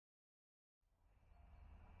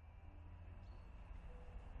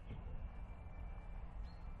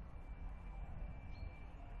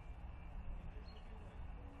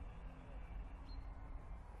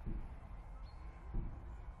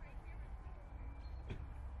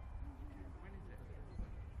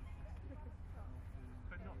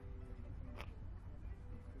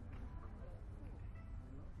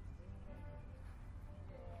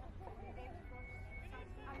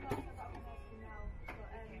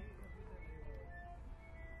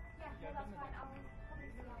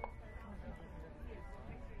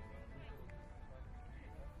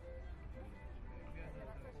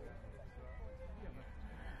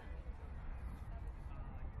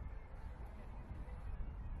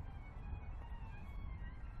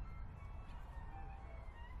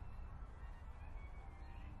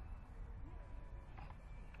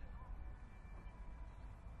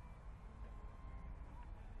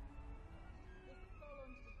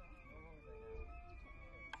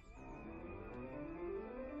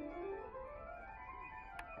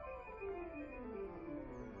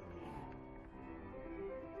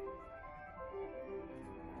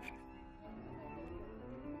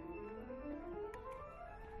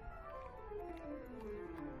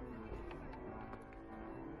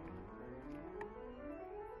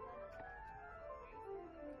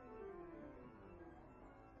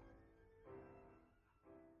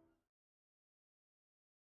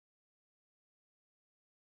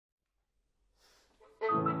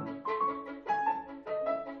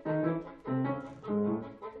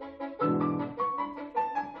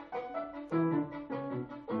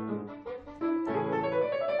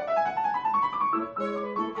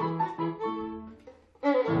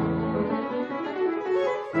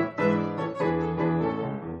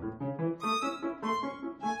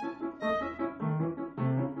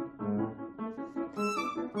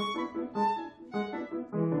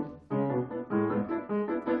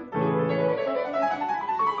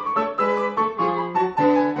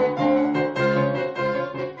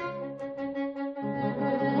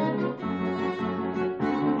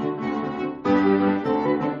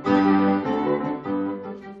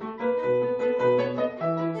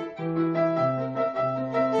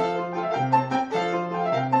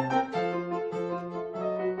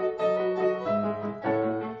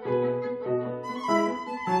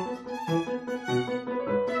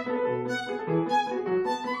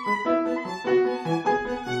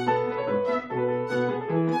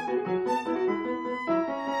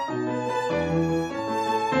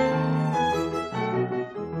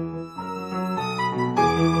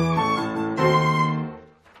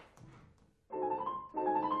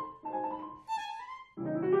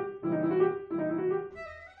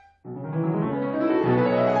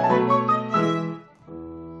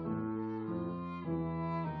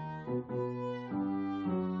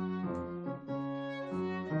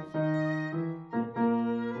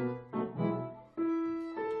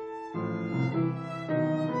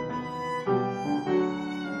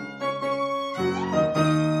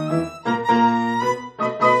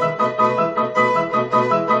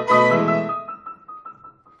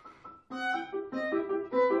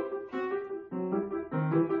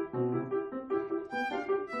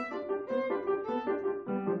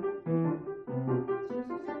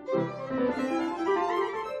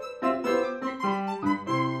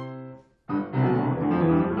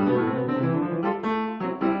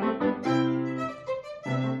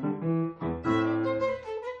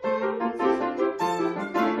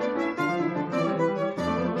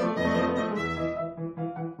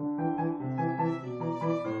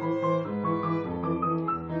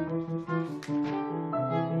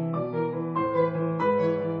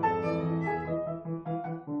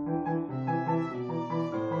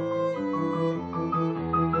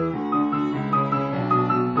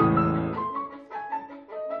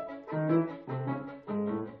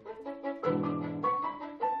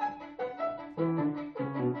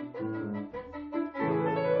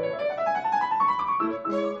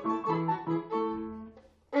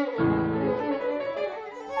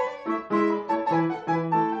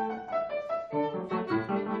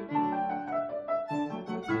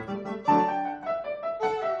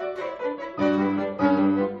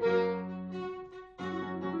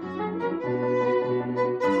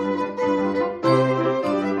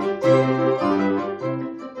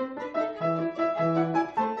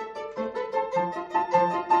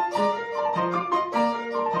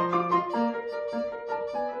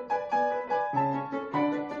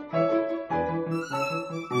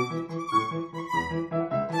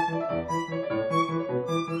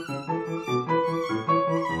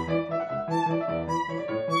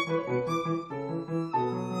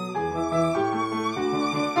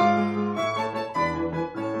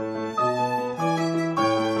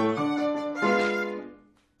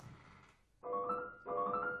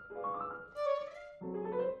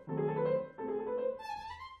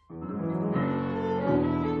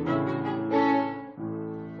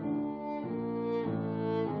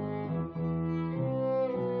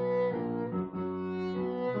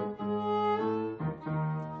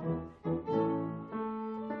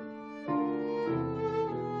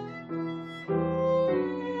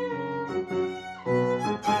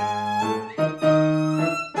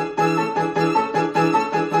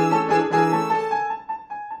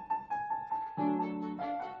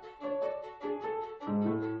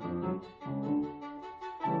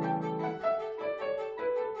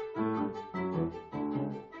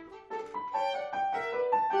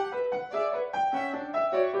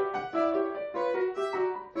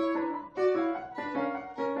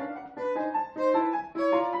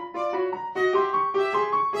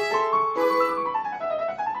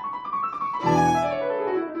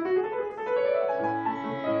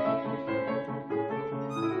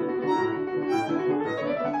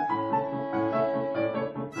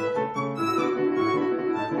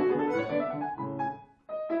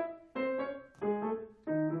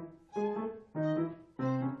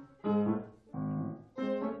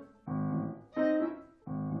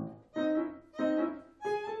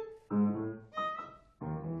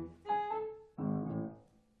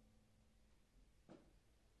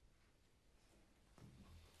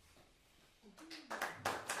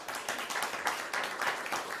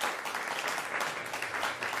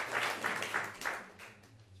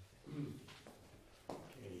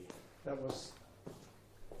that was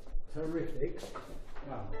terrific.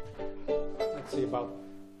 Now, let's see about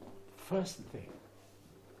first thing.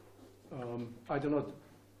 I do not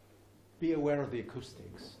be aware of the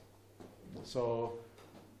acoustics. So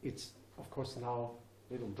it's, of course, now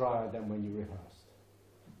a little drier than when you rehearsed.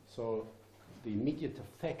 So the immediate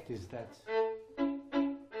effect is that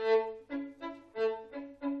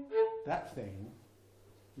that thing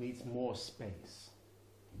needs more space.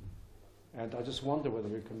 And I just wonder whether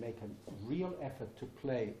you can make a real effort to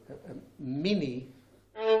play a mini,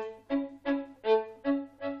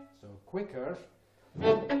 so quicker.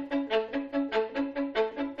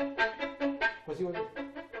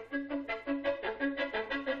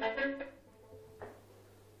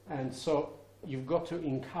 And so you've got to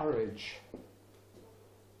encourage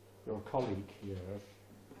your colleague here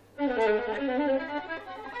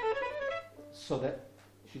so that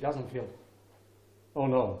she doesn't feel, oh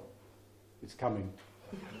no, it's coming.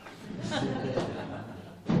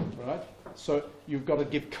 Right? So you've got to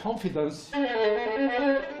give confidence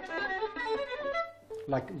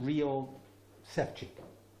like real Sevchik,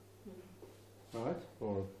 right?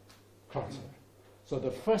 Or Kreutzer. So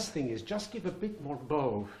the first thing is just give a bit more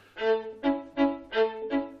bow.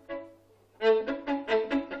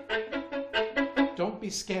 Don't be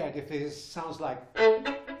scared if it sounds like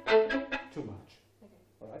too much.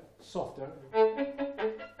 All right? Softer.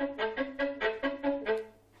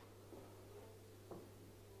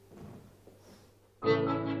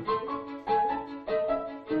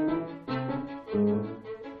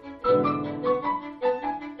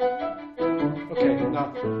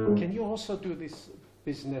 Also do this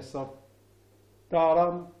business of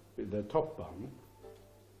da-dum with the top bum,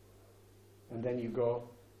 and then you go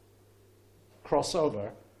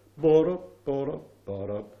crossover, ba-da, ba-da,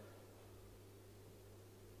 ba-da.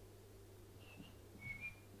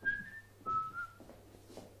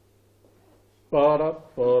 Ba-da,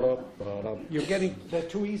 ba-da, ba-da. You're getting there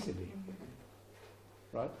too easily,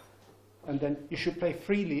 right? And then you should play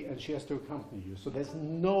freely and she has to accompany you. So there's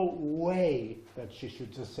no way that she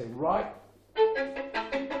should just say, right,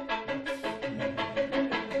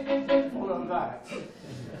 follow that.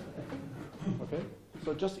 Okay?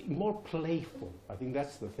 So just more playful. I think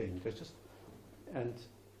that's the thing.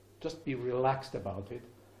 Just be relaxed about it.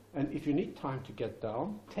 And if you need time to get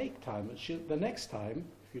down, take time. And the next time,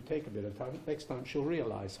 if you take a bit of time, next time she'll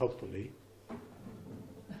realize, hopefully.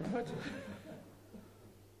 Right?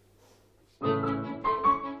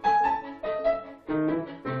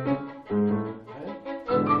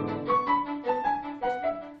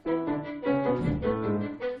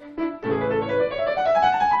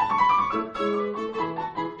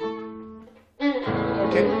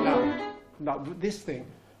 Okay, now this thing,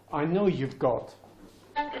 I know you've got,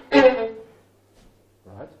 right?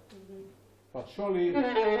 But surely,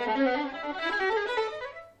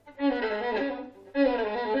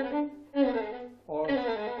 or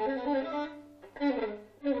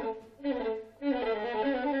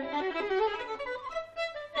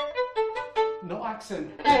no accent.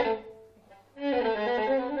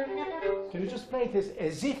 Can you just play this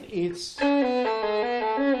as if it's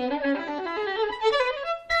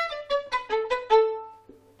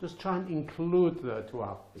just try and include the two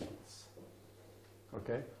upbeats.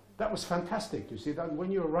 Okay? That was fantastic. You see that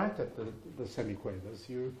when you arrived at the semiquavers,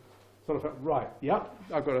 you sort of felt, right, yeah,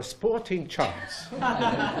 I've got a sporting chance.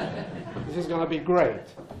 This is going to be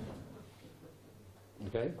great.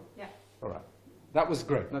 Okay? Yeah. All right. That was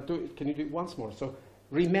great. Now, can you do it once more? So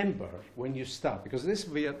remember when you start, because this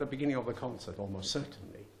will be at the beginning of the concert almost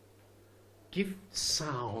certainly, give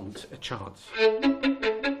sound a chance.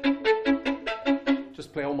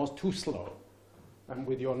 Just play almost too slow. And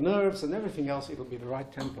with your nerves and everything else, it'll be the right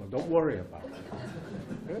tempo. Don't worry about it.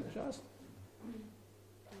 Okay? Just.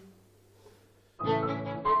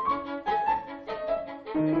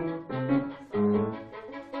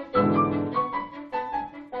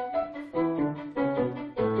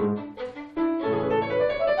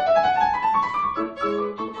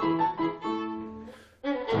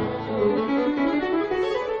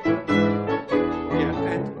 Yeah,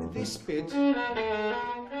 and this bit.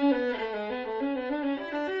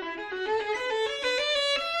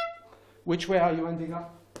 Which way are you ending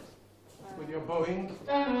up with your bowing?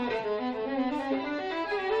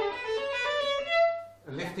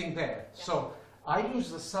 Lifting there. So I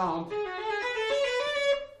use the sound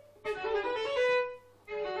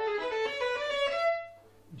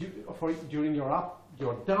during your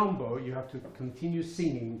down bow. You have to continue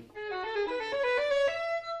singing.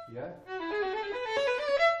 Yeah.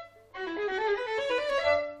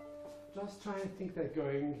 Just try and think that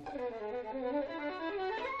going.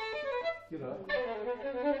 you know.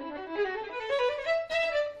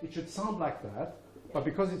 It should sound like that, but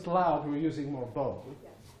because it's loud, we're using more bow.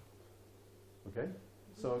 Okay?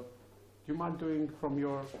 So, do you mind doing from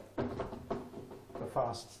your the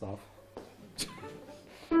fast stuff?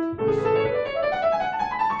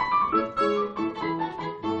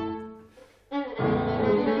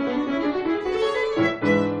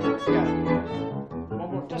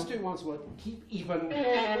 Once more, keep even.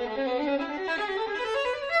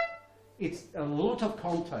 It's a lot of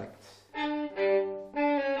contact.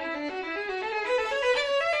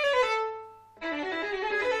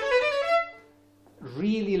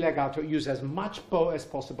 Really legato, use as much bow as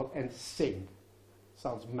possible and sing.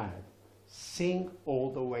 Sounds mad. Sing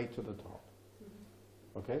all the way to the top.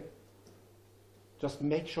 Okay? Just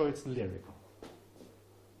make sure it's lyrical.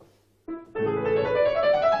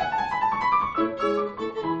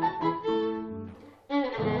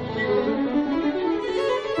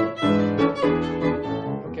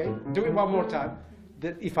 Do it one more time.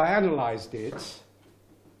 That if I analyzed it,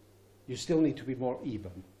 you still need to be more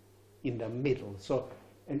even in the middle. So,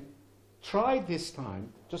 and try this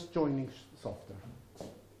time just joining softer.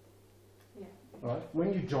 Yeah. All right.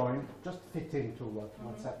 When you join, just fit into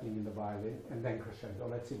what's happening in the violin, and then crescendo.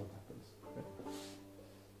 Let's see what happens. Okay.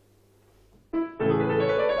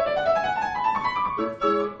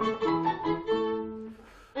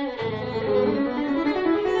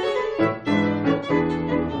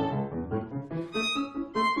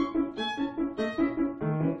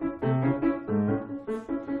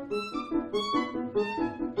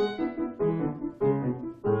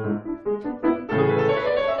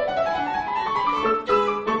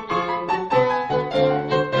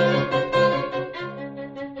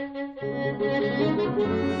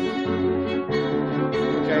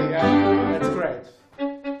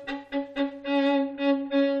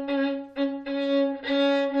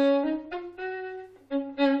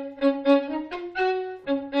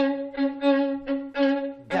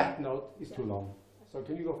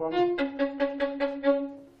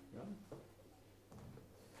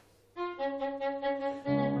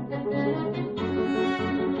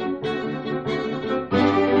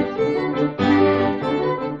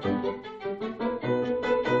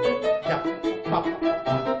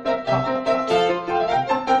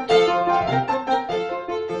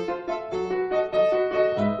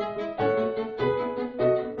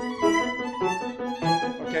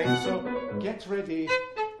 Ready.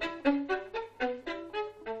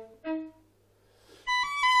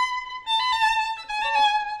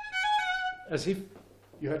 As if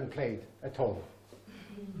you hadn't played at all.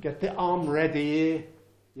 Get the arm ready.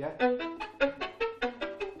 Yeah.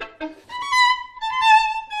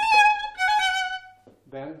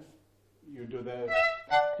 Then you do the.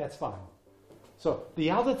 That's fine. So the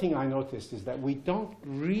other thing I noticed is that we don't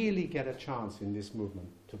really get a chance in this movement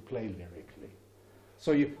to play lyrically.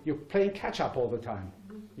 So you're playing catch-up all the time.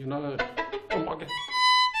 You're not a, oh my God.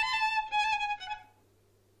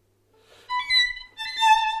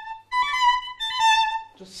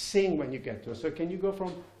 Just sing when you get to it. So can you go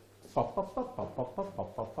from pa pa pa pa pa pa pa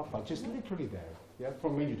pa pa pa, just literally there. Yeah,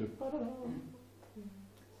 from when you do.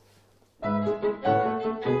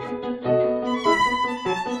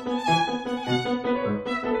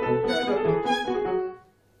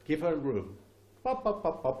 Give her room. Pa pa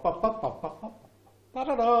pa pa pa pa pa pa pa.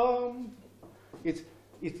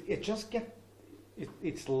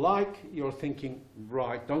 It's like you're thinking,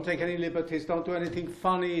 right, don't take any liberties, don't do anything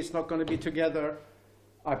funny, it's not going to be together.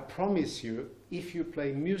 I promise you, if you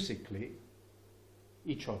play musically,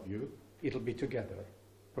 each of you, it'll be together,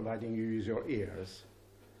 providing you use your ears.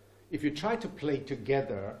 If you try to play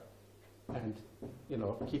together and, you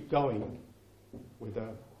know, keep going with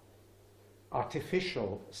an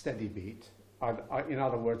artificial steady beat, in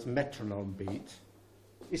other words, metronome beat,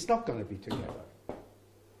 it's not going to be together.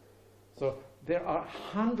 So there are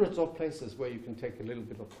hundreds of places where you can take a little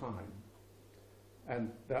bit of time. And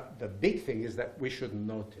the big thing is that we shouldn't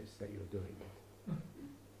notice that you're doing it,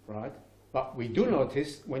 right? But we do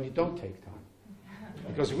notice when you don't take time.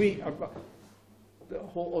 Because the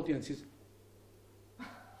whole audience is,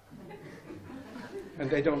 and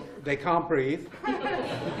they can't breathe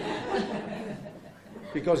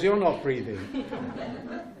because you're not breathing.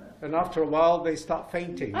 And after a while, they start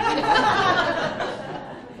fainting.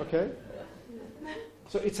 Okay?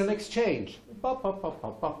 So it's an exchange.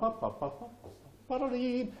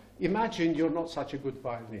 Imagine you're not such a good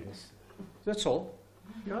violinist. That's all.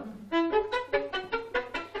 Yeah?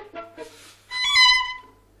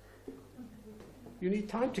 You need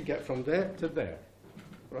time to get from there to there.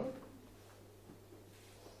 Right?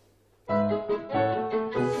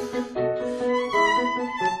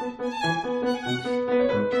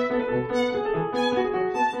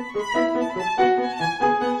 Is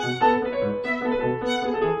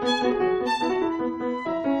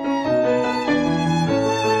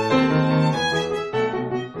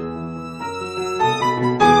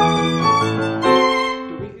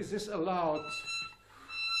this allowed?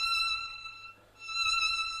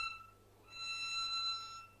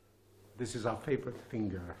 This is our favorite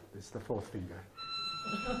finger. This is the fourth finger.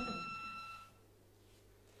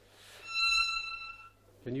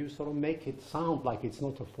 Can you sort of make it sound like it's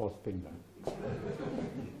not a fourth finger?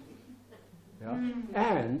 Yeah?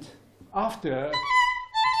 And after,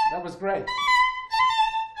 that was great.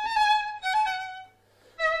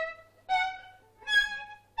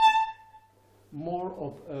 More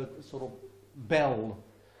of a sort of bell.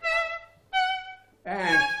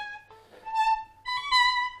 And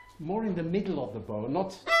more in the middle of the bow,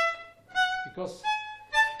 not because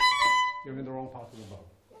you're in the wrong part of the bow.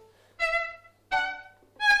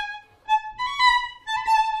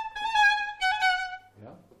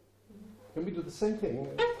 Yeah? Can we do the same thing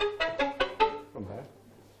from there?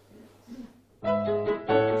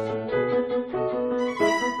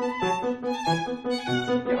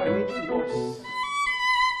 Yeah, I need more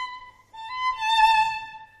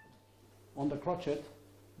on the crotchet,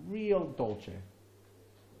 real dolce.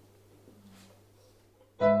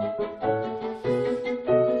 It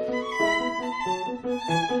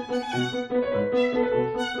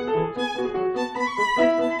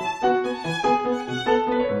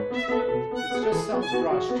just sounds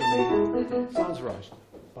rushed to me. It sounds rushed.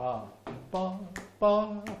 Ba, ba,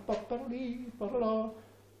 ba, ba, ba, dee, ba, da,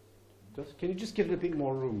 da. Can you just give it a bit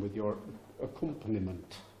more room with your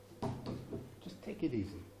accompaniment? Just take it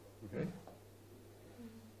easy, okay?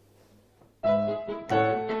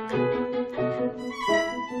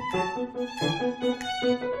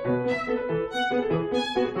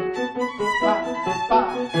 Ba, ba,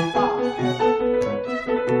 ba.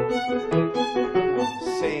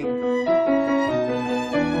 Sing.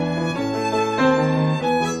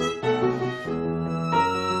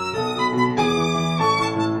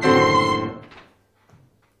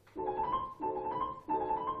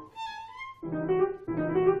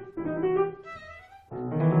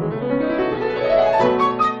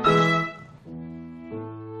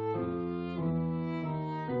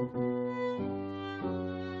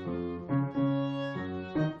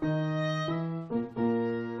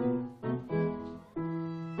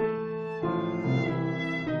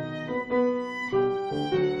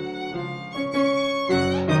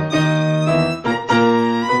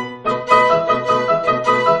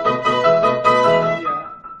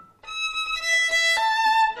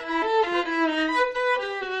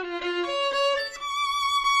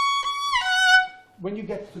 When you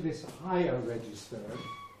get to this higher register,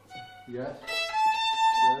 yes,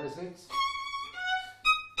 where is it?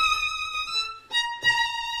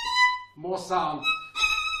 More sound.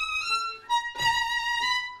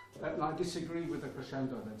 And I disagree with the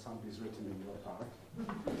crescendo that somebody's written in your part.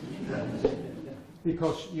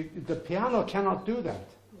 Because the piano cannot do that.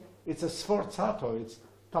 It's a sforzato. It's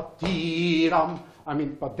ta-ti-ram. I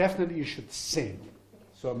mean, but definitely you should sing.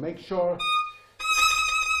 So make sure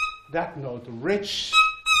that note rich,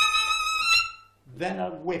 then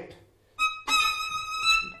a whip.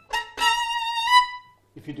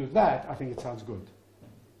 If you do that, I think it sounds good.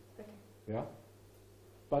 Okay. Yeah?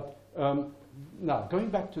 But now, going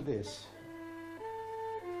back to this.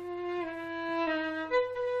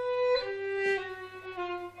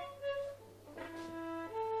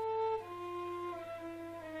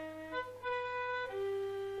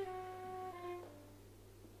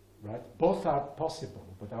 Right? Both are possible,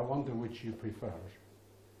 but I wonder which you prefer.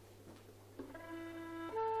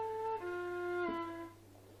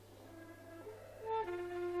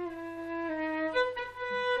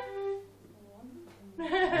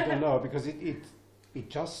 I don't know, because it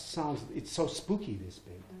just sounds, it's so spooky, this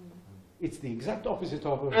bit. It's the exact opposite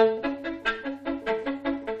of a...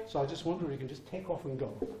 So I just wonder if you can just take off and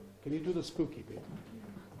go. Can you do the spooky bit?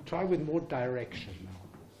 Try with more direction now.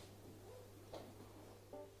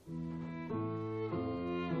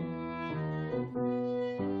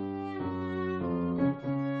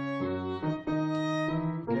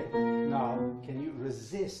 Okay, now can you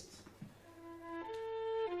resist?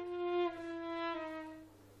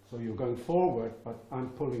 So you're going forward, but I'm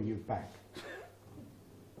pulling you back.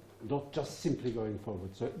 Not just simply going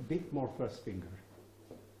forward. So a bit more first finger.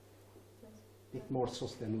 A bit more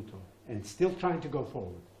sostenuto. And still trying to go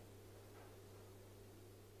forward.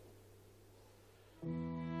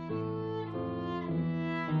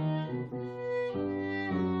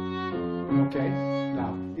 Okay,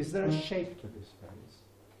 now, is there a shape to this phrase?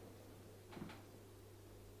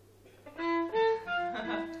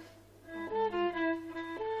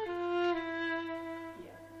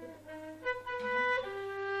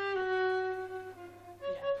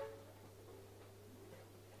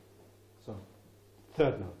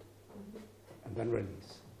 third note, and then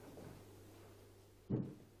release.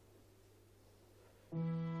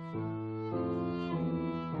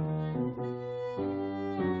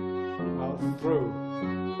 Now through.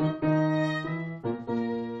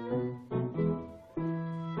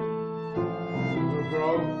 Will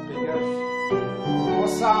grow bigger, more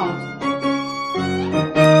sound.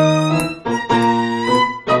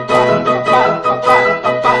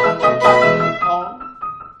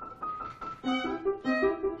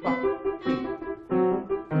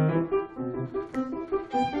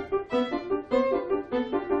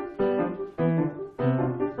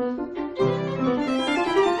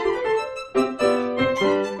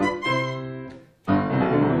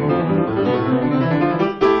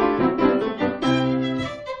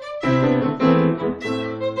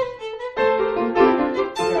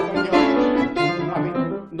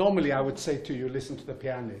 Normally I would say to you, listen to the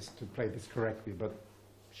pianist to play this correctly, but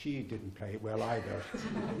she didn't play it well either.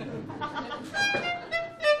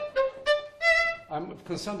 I'm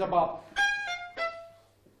concerned about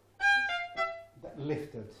that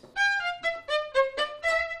lifted.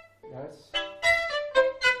 Yes?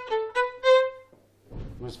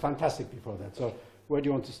 It was fantastic before that. So where do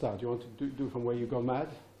you want to start? Do you want to do from where you go mad?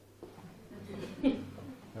 Yes?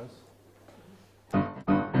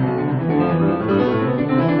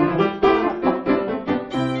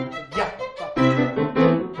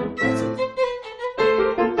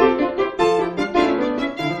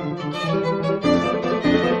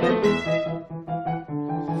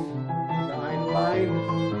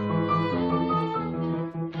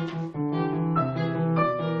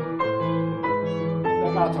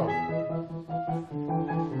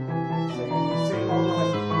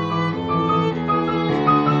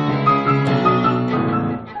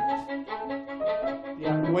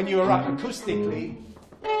 When you are up acoustically,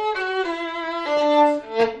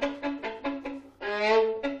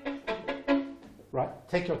 right,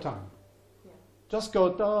 take your time. Yeah. Just go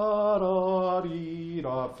da da dee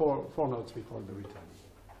da, four notes before the return.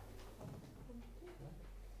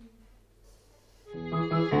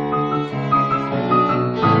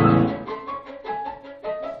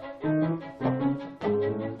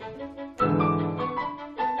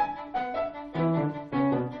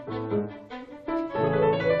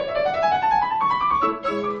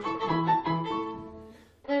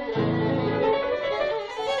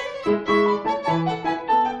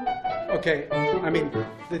 Okay, I mean,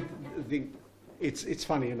 it's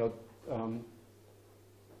funny, you know.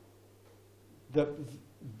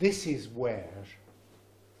 This is where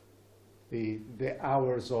the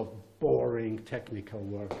hours of boring technical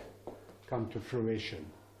work come to fruition,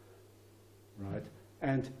 right?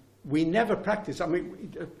 And we never practice. I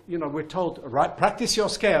mean, you know, we're told, right, practice your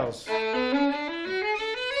scales,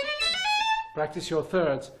 practice your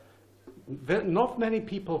thirds. Not many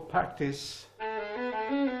people practice.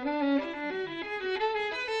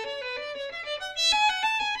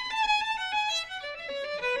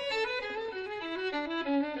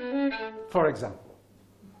 For example,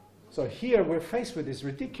 so here we're faced with this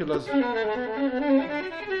ridiculous,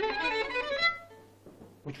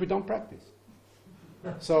 which we don't practice.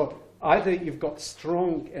 So either you've got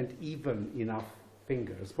strong and even enough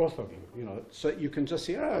fingers, both of you, you know, so you can just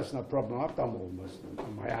say, oh, it's no problem, I've done almost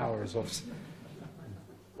my hours of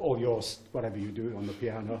all yours, whatever you do on the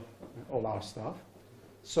piano, all our stuff.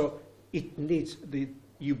 So it needs,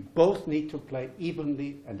 you both need to play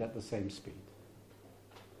evenly and at the same speed.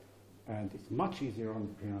 And it's much easier on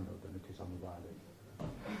the piano than it is on the violin.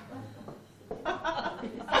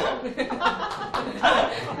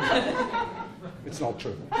 It's not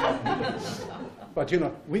true. But you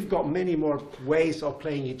know, we've got many more ways of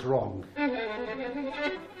playing it wrong.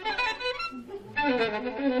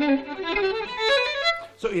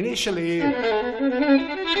 So initially,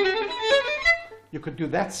 you could do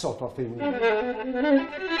that sort of thing.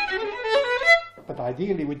 But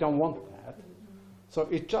ideally, we don't want that. So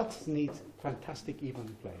it just needs fantastic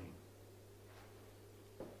even playing.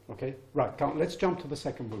 Okay, right, let's jump to the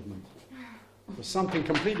second movement. So something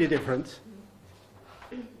completely different.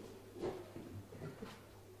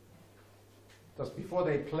 Just before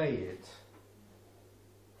they play it,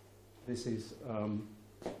 this is,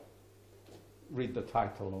 read the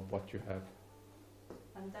title of what you have.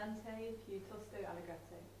 Andante, piuttosto,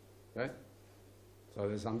 allegretto. Okay? So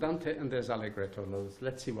there's andante and there's allegretto.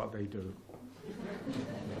 Let's see what they do.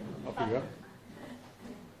 Off you go.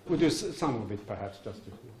 We'll do some of it perhaps just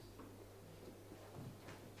to.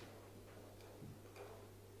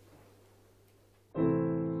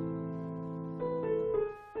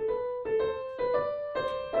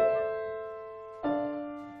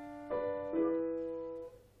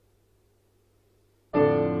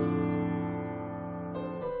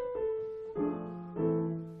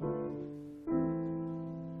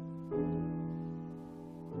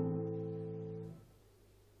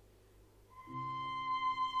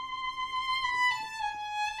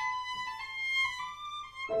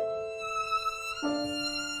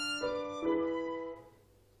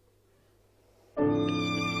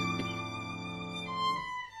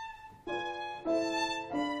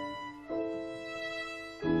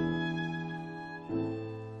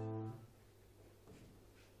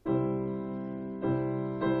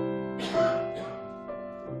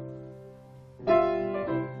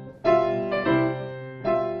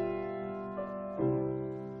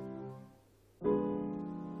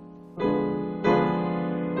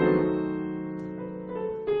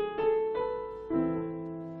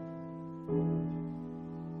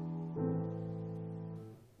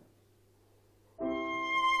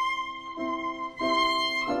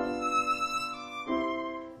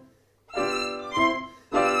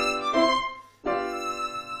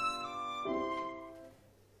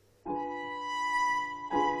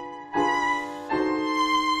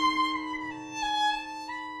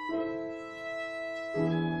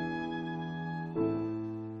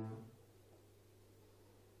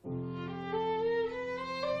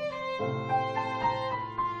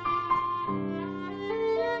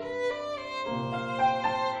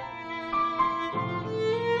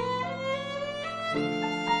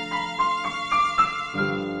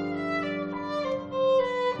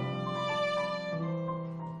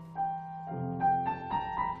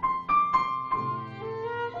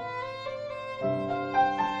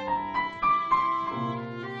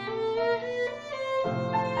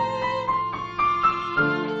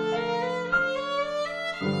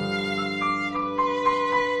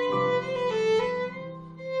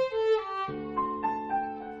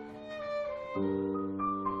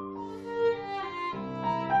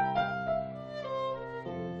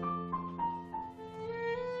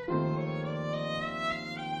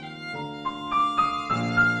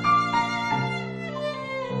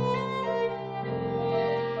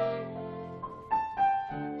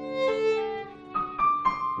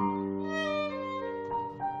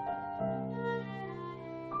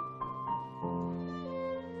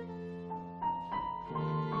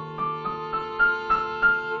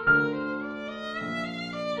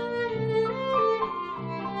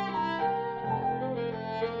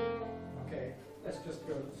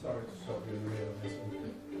 Sorry to stop you in the middle of this one.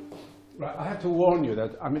 Right, I have to warn you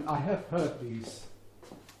that, I mean, I have heard these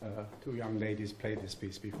two young ladies play this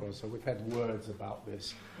piece before, so we've had words about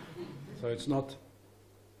this. So it's not,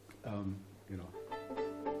 you know,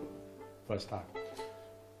 first time.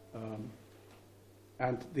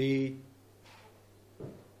 And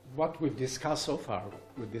what we've discussed so far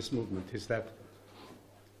with this movement is that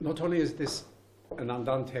not only is this an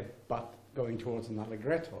andante but going towards an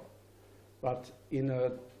allegretto, but in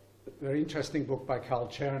a very interesting book by Carl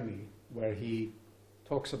Czerny, where he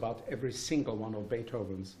talks about every single one of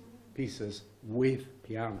Beethoven's pieces with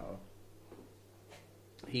piano,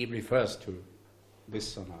 he refers to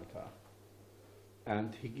this sonata.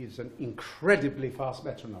 And he gives an incredibly fast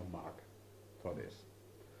metronome mark for this,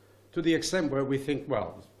 to the extent where we think,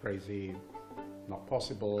 well, it's crazy, not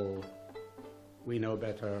possible, we know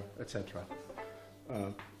better, etc.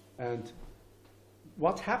 And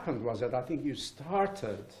what happened was that I think you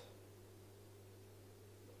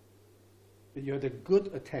had a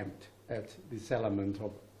good attempt at this element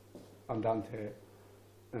of andante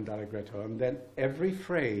and allegretto, and then every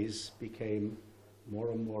phrase became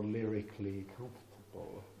more and more lyrically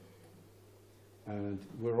comfortable. And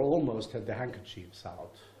we're almost at the handkerchiefs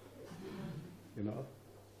out, you know?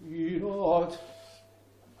 You know what?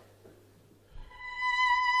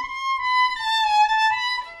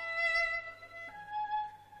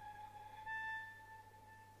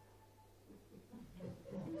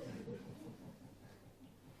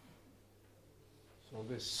 So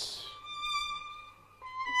this...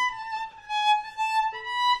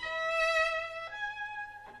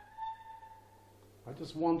 I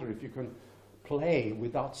just wonder if you can play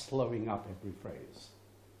without slowing up every phrase.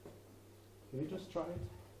 Can you just try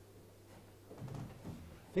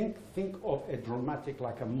it? Think of a dramatic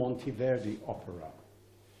like a Monteverdi opera.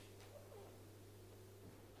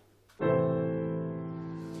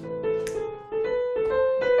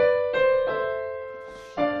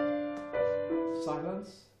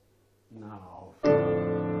 Silence. Now.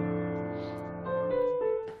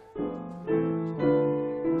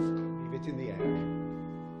 Leave it in the air.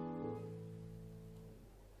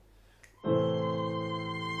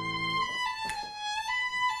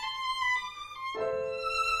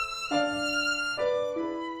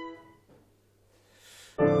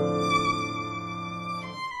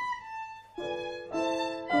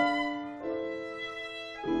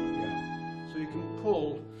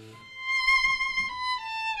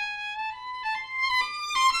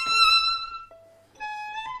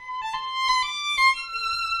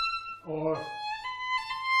 Or,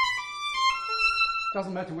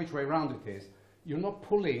 doesn't matter which way around it is, you're not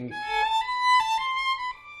pulling.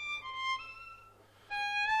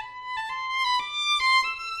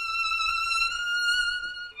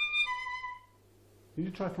 Can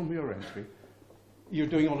you try from your entry? You're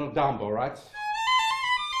doing on a down bow, right?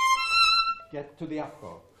 Get to the up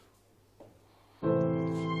bow.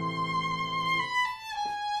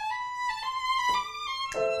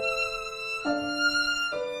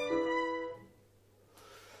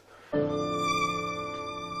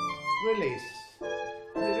 Release.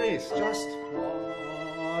 Release. Just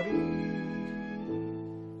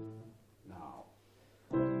now.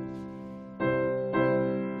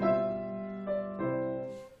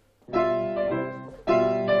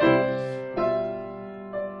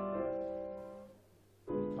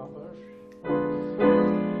 Cover.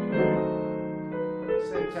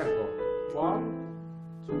 Same tempo. 1,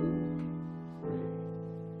 2.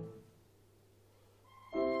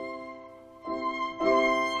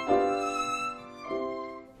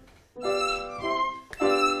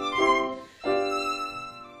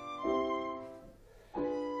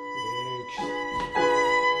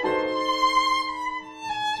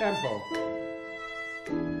 Tempo.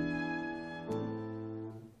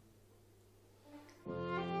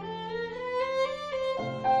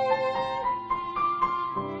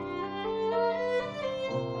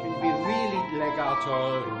 Can be really legato.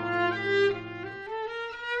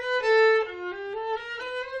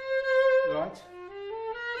 Right?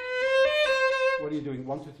 What are you doing?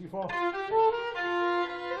 1, 2, 3, 4.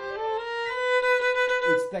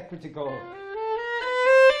 It's that critical.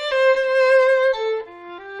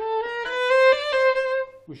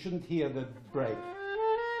 We shouldn't hear the break.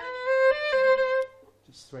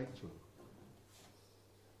 Just straight through.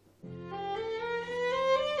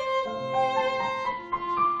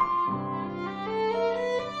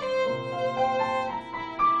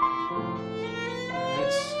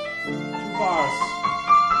 It's 2 bars.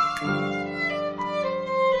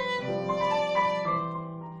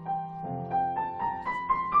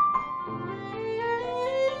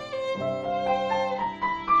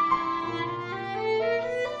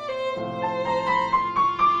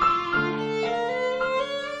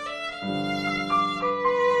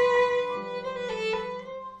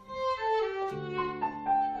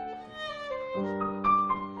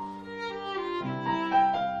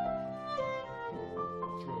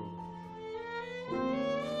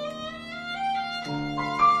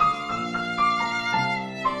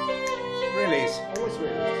 Release, always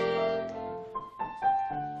release.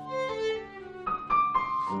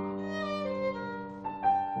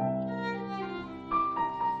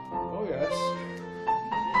 Oh yes.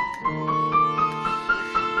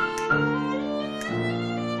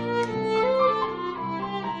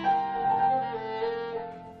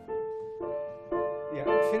 Yeah,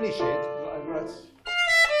 finish it.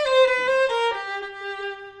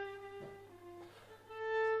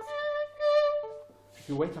 If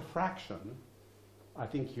you wait a fraction, I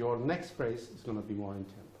think your next phrase is going to be more in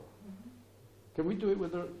tempo. Can we do it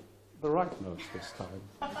with the right notes this time?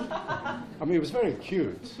 I mean, it was very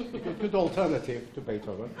cute. A good alternative to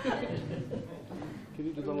Beethoven. Can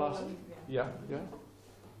you do the last? Yeah, yeah.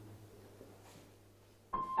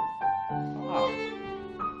 Ah.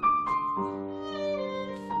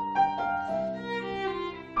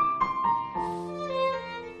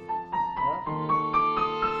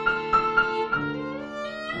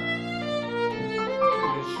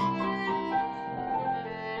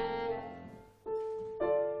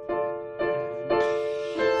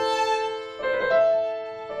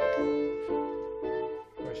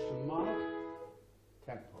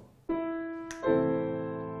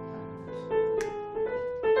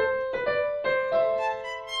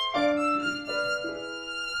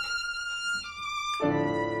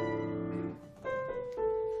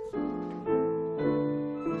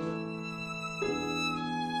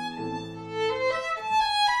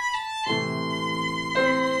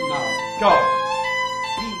 Go.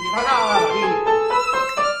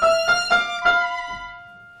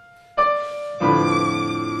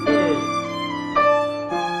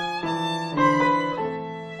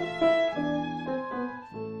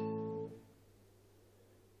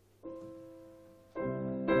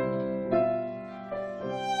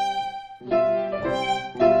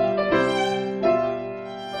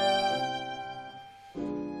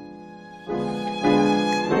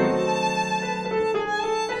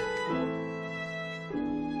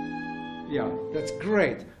 Yeah, that's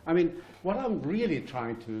great. I mean, what I'm really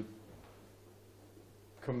trying to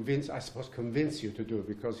convince you to do,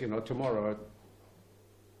 because, you know, tomorrow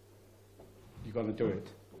you're going to do it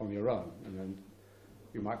on your own, and then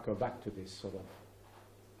you might go back to this sort of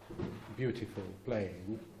beautiful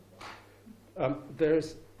playing. There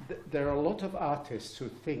are a lot of artists who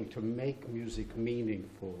think to make music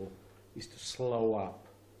meaningful is to slow up.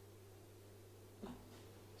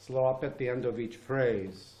 Slow up at the end of each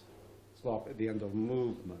phrase. Slow up at the end of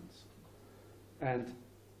movements. And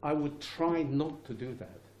I would try not to do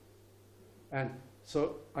that. And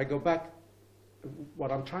so I go back,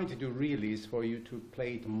 what I'm trying to do really is for you to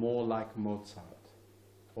play it more like Mozart,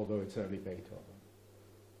 although it's early Beethoven.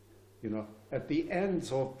 You know, at the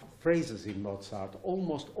ends of phrases in Mozart,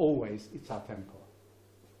 almost always it's a tempo.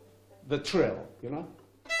 The trill, you know?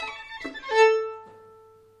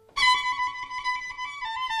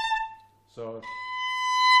 So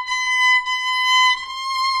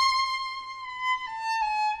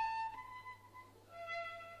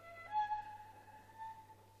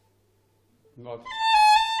not.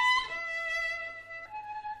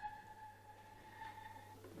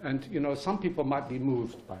 And, you know, some people might be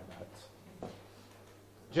moved by that,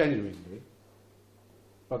 genuinely.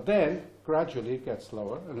 But then, gradually, it gets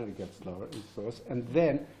slower, and then it gets slower, and slower. And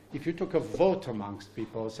then, if you took a vote amongst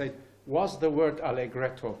people, say, was the word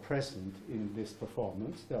allegretto present in this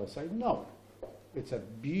performance? They'll say no. It's a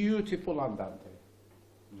beautiful andante.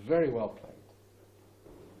 Very well played.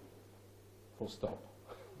 Full stop.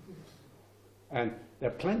 And there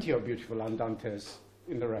are plenty of beautiful andantes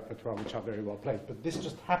in the repertoire which are very well played, but this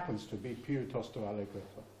just happens to be più tosto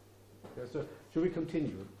allegretto. Okay, so should we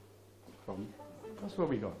continue from, that's where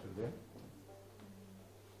we got to there.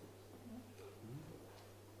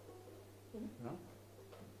 No?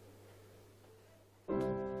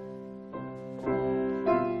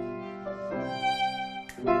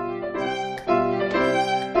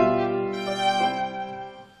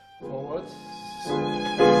 Forwards.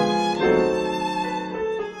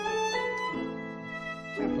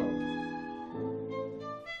 Tempo.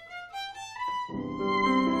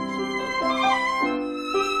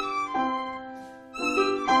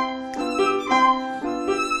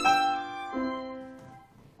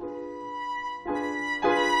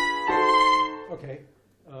 Okay.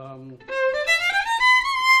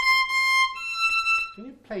 Can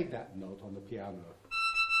you play that note on the piano?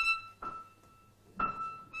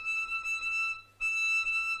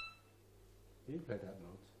 Can you play that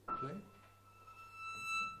note? Play.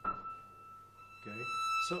 Okay.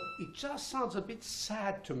 So it just sounds a bit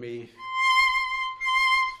sad to me.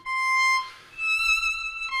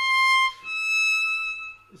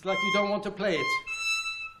 It's like you don't want to play it.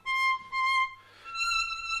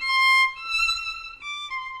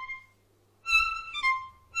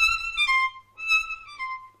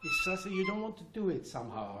 It's just that you don't want to do it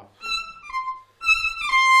somehow.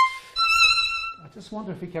 I just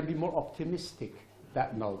wonder if we can be more optimistic,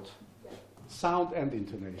 that note. Sound and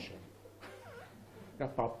intonation. Yeah,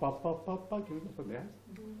 pa, pa, pa, pa, pa. Can we go from there?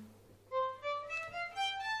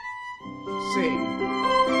 Sing.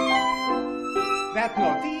 That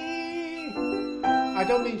note. Dee. I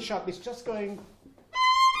don't mean sharp, it's just going.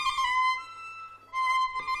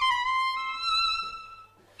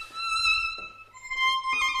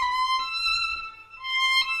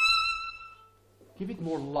 Give it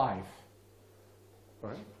more life.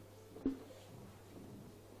 Right?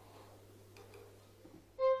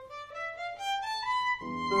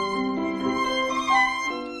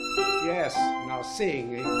 Yes, now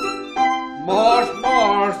sing. More.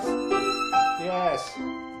 Yes,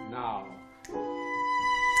 now.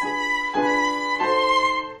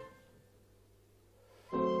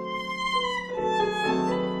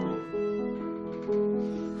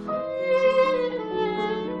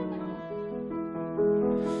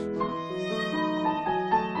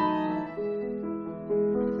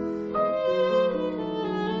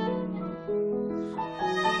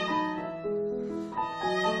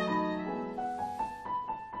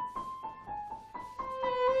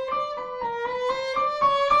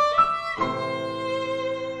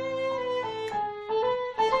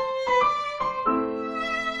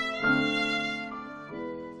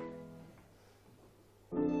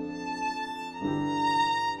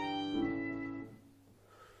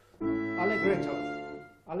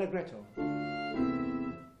 Allegretto.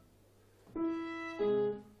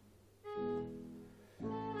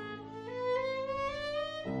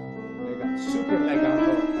 Super legato.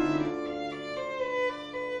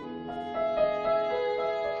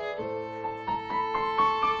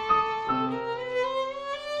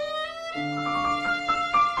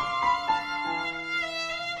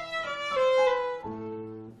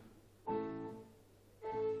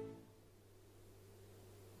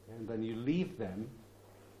 And then you leave them.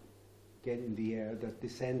 Get in the air, that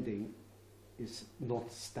descending is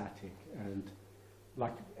not static, and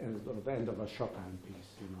like at the end of a Chopin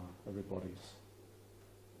piece, you know, everybody's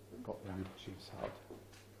got their handkerchiefs out.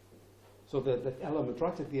 So that element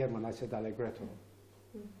right at the end, when I said allegretto,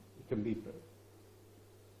 it can be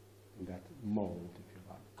in that mold, if you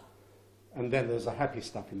like. And then there's a happy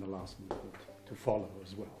stuff in the last movement to follow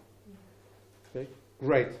as well. Okay,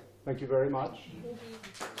 great. Thank you very much.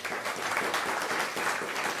 Thank you.